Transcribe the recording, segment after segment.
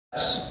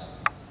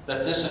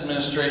that this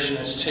administration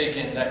has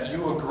taken that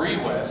you agree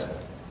with?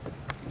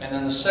 And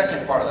then the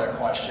second part of that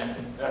question.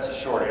 That's a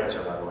short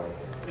answer, by the way.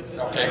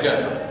 Okay,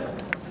 good.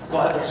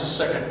 Glad there's a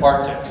second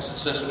part there, because it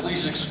says,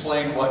 please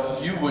explain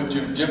what you would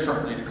do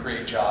differently to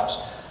create jobs,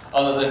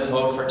 other than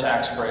vote for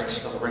tax breaks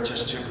for the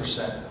richest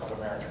 2% of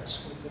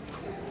Americans.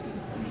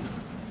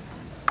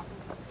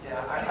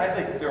 Yeah, I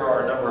think there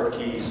are a number of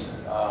keys.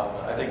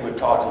 I think we've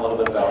talked a little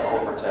bit about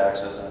corporate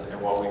taxes and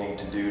what we need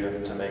to do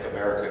to make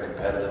America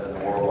competitive in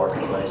the world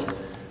marketplace.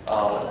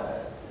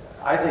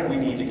 I think we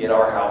need to get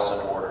our house in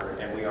order,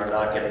 and we are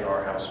not getting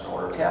our house in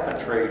order. Cap and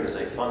trade is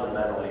a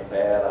fundamentally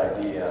bad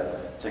idea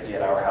to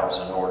get our house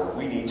in order.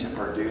 We need to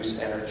produce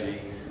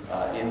energy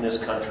in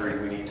this country.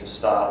 We need to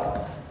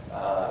stop,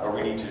 or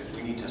we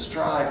need to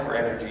strive for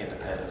energy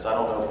independence. I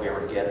don't know if we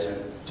ever get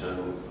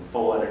to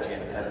full energy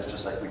independence,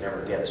 just like we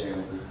never get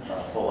to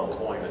full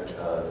employment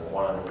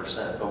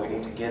 100%. But we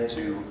need to get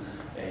to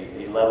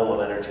a level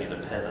of energy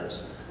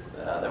independence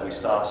that we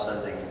stop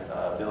sending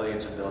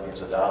billions and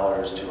billions of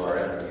dollars to our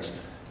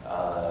enemies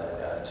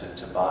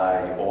to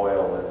buy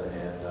oil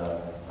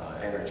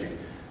and energy.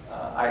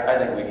 I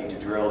think we need to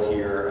drill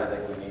here. I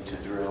think we need to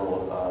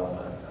drill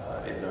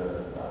in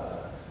the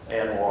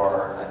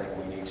Anwar. I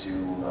think we need to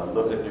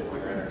look at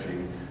nuclear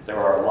energy. There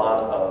are a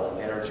lot of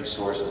energy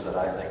sources that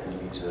I think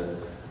we need to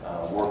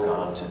work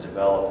on to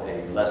develop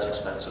a less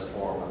expensive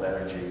form of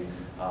energy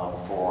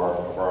for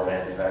our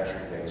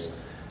manufacturing base.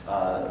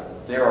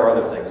 There are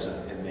other things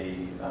in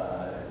the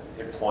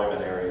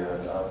employment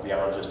area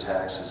beyond just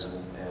taxes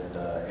and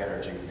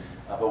energy.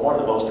 But one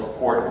of the most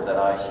important that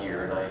I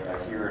hear, and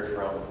I hear it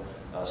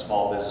from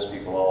small business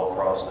people all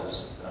across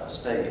this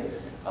state,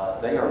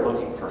 they are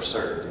looking for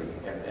certainty,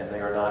 and they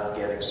are not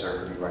getting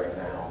certainty right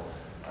now.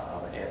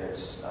 And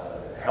it's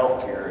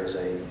healthcare is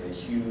a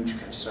huge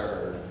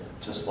concern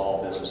to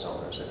small business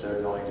owners. If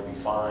they're going to be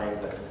fined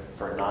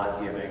for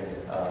not giving,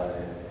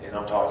 and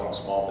I'm talking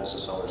small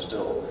business owners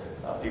still,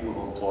 people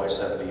who employ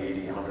 70,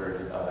 80,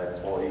 100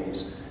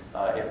 employees,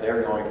 if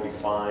they're going to be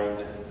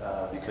fined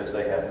because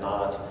they have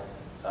not,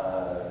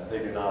 they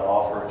do not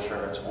offer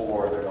insurance,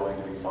 or they're going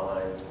to be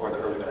fined, or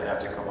they're going to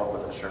have to come up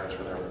with insurance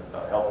for their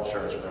health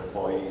insurance for their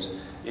employees,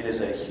 it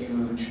is a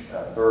huge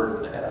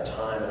burden at a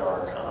time in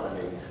our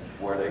economy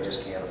where they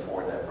just can't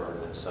afford that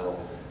burden. And so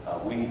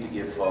we need to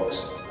give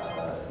folks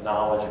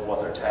knowledge of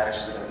what their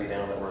taxes are going to be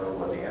down the road,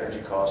 what the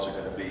energy costs are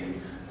going to be,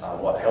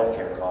 what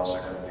healthcare costs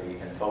are going to be,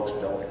 and folks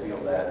don't feel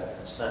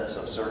that sense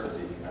of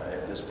certainty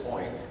at this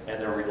point,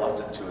 and they're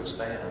reluctant to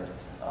expand.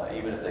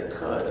 Even if they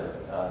could,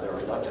 they're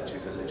reluctant to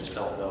because they just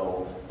don't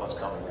know what's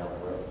coming down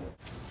the road.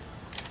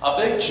 A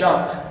big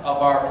chunk of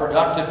our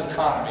productive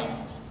economy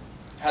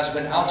has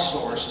been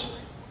outsourced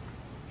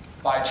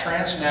by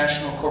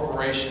transnational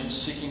corporations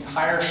seeking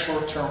higher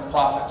short-term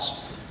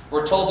profits.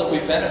 We're told that we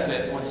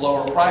benefit with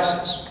lower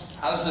prices.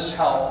 How does this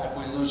help if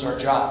we lose our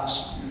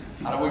jobs?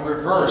 How do we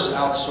reverse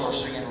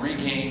outsourcing and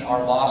regain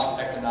our lost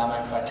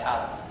economic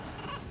vitality?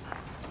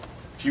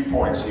 Few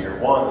points here.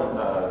 One,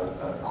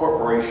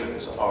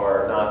 corporations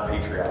are not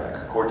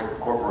patriotic.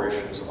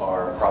 Corporations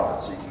are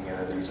profit-seeking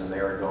entities, and they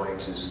are going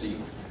to seek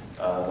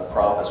the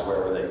profits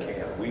wherever they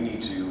can. We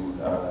need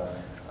to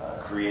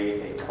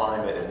create a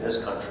climate in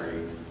this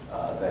country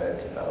that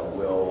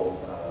will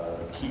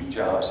keep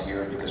jobs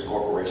here, because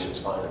corporations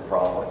find it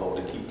profitable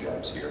to keep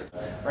jobs here.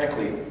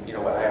 Frankly, you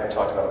know, I haven't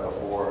talked about it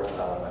before.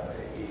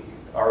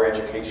 Our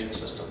education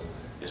system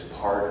is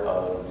part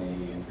of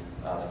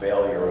the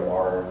failure of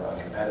our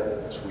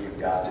competitiveness. We have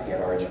got to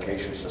get our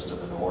education system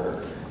in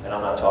order. And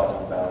I'm not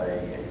talking about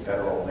a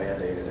federal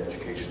mandated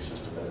education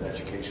system, but an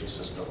education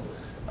system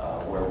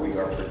where we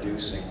are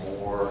producing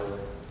more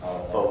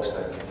folks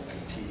that can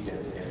compete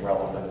in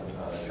relevant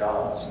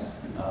jobs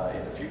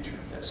in the future.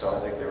 And so I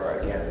think there are,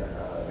 again,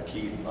 the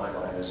key in my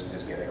mind is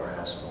getting our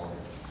house in order.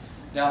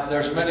 Now,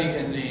 there's many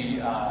in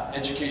the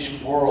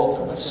education world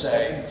that would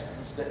say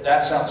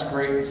that sounds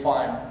great and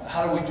fine.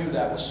 How do we do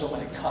that with so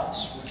many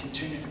cuts? We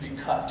continue to be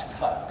cut.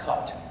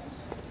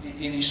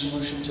 Any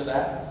solution to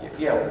that?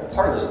 Yeah,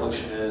 part of the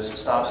solution is to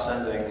stop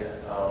sending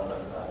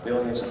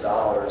billions of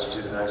dollars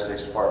to the United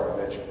States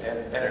Department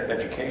of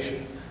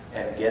Education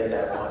and get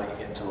that money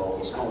into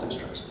local school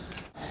districts.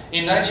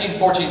 In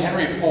 1914,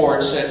 Henry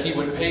Ford said he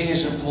would pay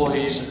his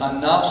employees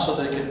enough so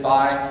they could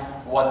buy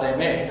what they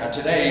made. Now,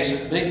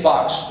 today's big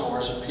box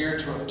stores appear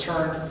to have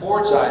turned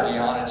Ford's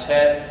idea on its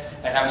head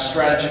and have a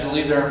strategy to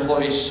leave their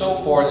employees so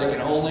poor they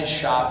can only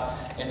shop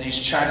in these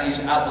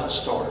Chinese outlet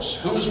stores.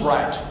 Who's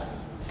right,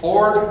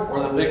 Ford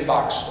or the big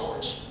box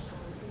stores?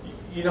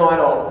 You know, I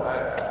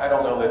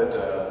don't know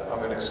that I'm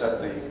going to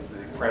accept the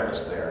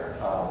premise there.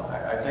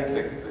 I think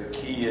the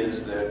key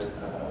is that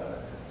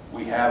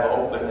we have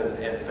open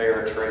and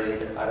fair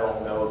trade. I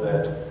don't know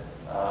that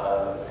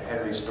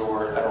Henry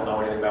store, I don't know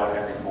anything about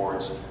Henry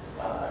Ford's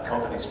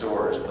company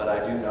stores, but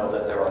I do know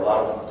that there are a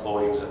lot of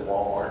employees at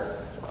Walmart.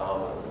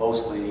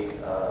 Mostly,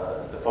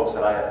 the folks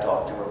that I have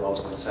talked to are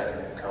mostly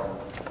second income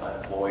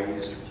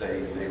employees.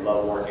 They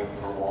love working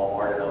for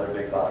Walmart and other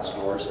big box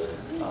stores.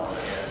 And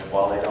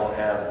while they don't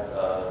have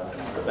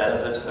the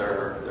benefits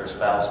their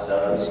spouse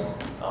does,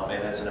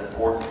 and it's an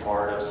important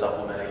part of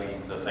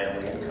supplementing the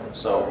family income.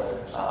 So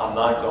I'm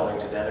not going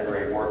to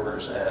denigrate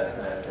workers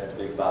at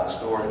big box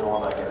stores, nor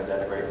am I going to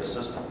denigrate the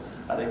system.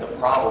 I think the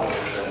problem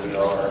is that we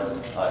are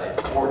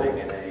importing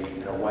in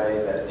a way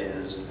that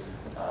is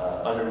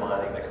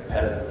undermining the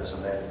competitiveness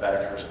of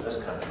manufacturers in this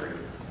country,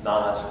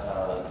 not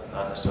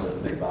necessarily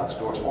the big box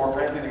stores, or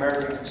frankly the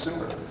American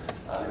consumer.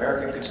 The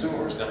American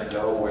consumer is going to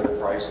go where the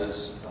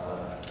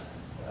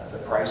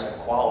price and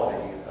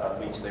quality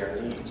meets their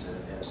needs,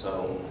 and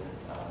so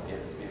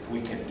if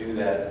we can do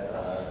that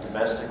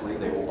domestically,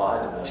 they will buy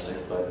domestic,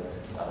 but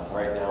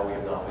right now we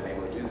have not been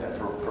able to do that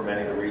for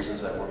many of the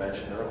reasons that were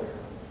mentioned earlier.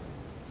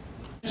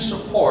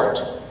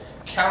 Support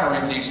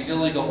countering these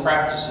illegal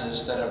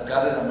practices that have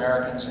gutted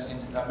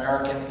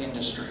American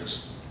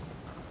industries?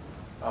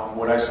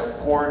 Would I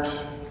support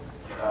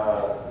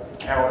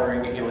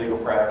countering illegal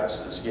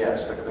practices?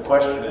 Yes. The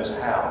question is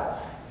how,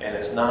 and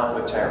it's not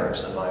with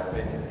tariffs, in my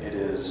opinion. It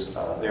is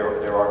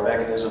there are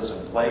mechanisms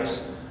in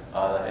place,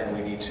 and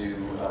we need to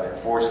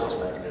enforce those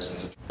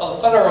mechanisms. Well,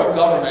 the federal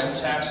government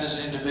taxes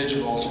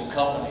individuals and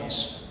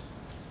companies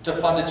to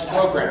fund its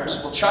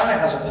programs. Well, China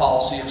has a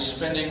policy of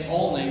spending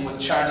only with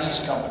Chinese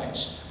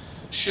companies.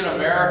 Should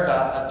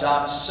America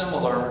adopt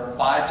similar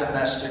buy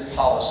domestic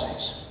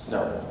policies?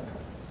 No.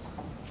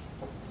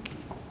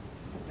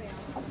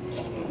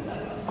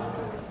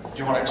 Do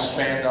you want to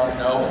expand on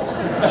no?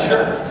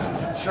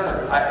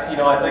 Sure.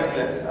 I think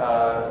that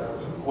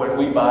when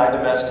we buy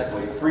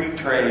domestically, free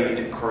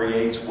trade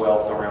creates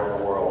wealth around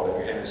the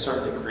world, and it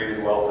certainly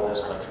created wealth in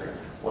this country.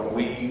 When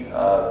we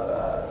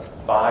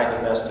buy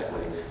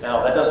domestically,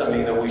 now that doesn't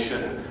mean that we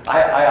shouldn't.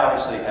 I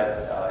obviously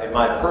have, in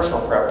my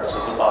personal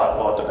preferences,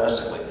 bought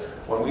domestically.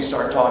 When we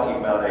start talking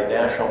about a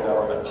national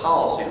government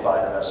policy to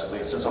buy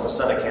domestically, since I'm a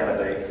Senate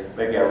candidate,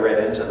 maybe I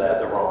read into that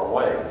the wrong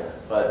way.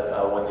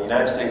 But when the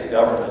United States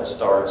government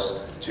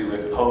starts to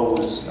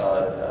impose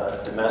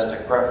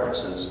domestic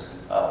preferences,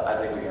 I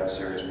think we have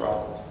serious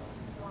problems.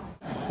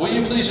 Will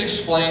you please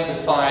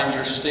define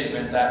your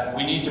statement that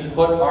we need to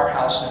put our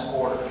house in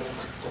order?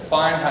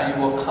 Define how you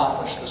will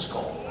accomplish this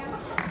goal.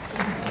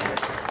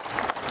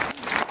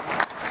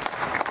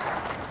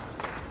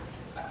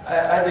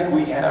 I think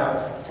we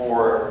have,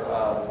 for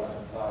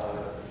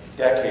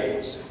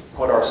decades,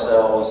 put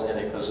ourselves in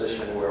a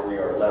position where we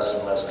are less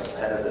and less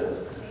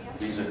competitive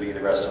vis-a-vis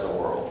the rest of the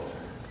world.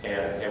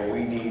 And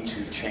we need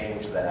to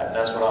change that. And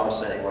that's what I'm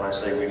saying when I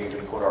say we need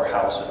to put our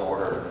house in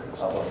order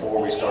before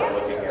we start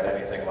looking at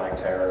anything like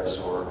tariffs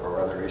or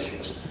other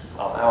issues.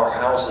 Our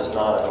house is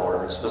not in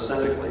order. And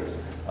specifically,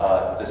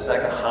 the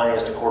second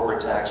highest corporate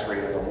tax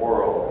rate in the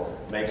world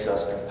makes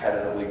us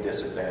competitively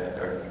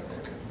disadvantaged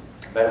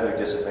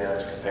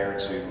compared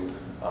to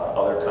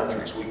other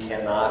countries. We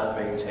cannot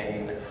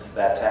maintain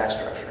that tax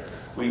structure.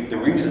 The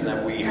reason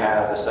that we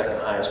have the second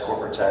highest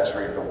corporate tax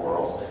rate in the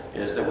world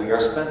is that we are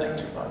spending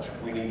too much.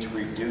 We need to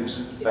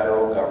reduce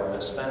federal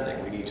government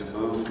spending. We need to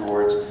move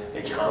towards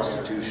a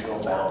constitutional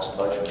balanced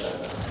budget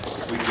amendment.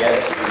 If we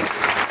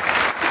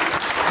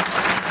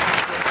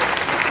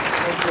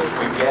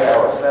get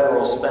our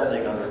federal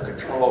spending under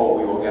control,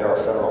 we will get our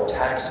federal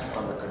tax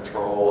under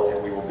control,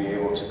 and we will be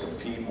able to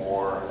compete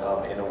more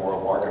in the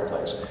world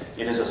marketplace.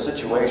 It is a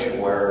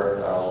situation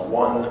where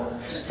one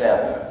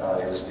step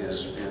is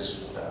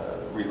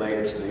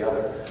related to the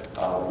other.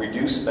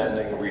 Reduce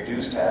spending,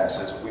 reduce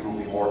taxes, we will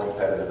be more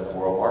competitive in the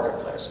world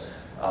marketplace.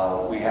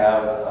 We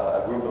have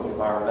a group of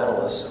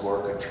environmentalists who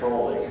are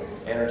controlling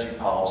energy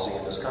policy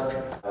in this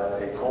country.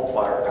 A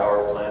coal-fired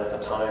power plant, at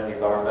the time, the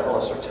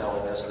environmentalists are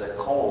telling us that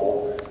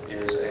coal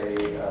is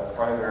a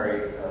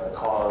primary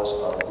cause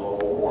of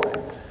global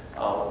warming.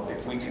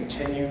 If we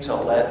continue to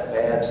let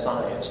bad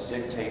science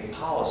dictate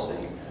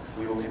policy,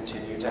 we will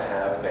continue to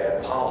have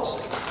bad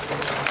policy.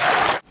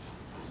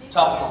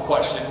 Topical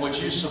question. Would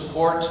you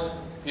support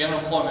the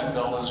unemployment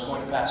bill that is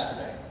going to pass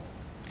today?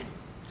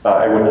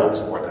 I would not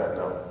support that,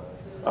 no.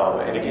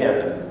 And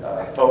again,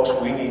 folks,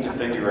 we need to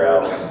figure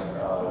out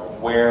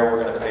where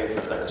we're going to pay for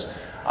things.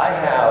 I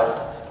have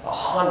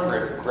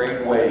 100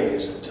 great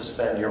ways to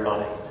spend your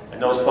money.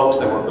 And those folks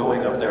that were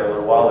booing up there a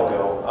little while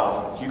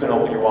ago, you can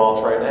open your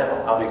wallets right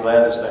now. I'll be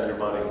glad to spend your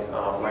money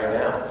right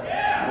now.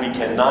 We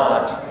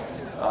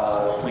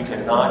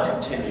cannot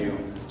continue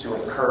to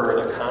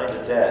incur the kind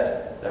of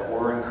debt that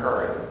we're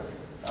incurring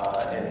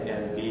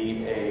and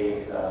be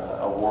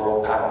a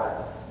world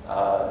power.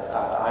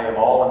 I am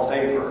all in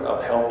favor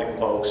of helping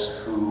folks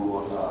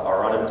who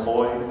are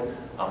unemployed.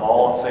 I'm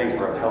all in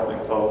favor of helping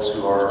folks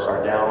who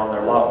are down on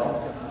their luck.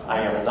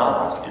 I am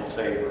not in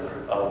favor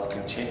of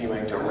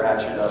continuing to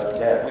ratchet up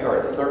debt. We are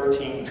at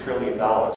 $13 trillion.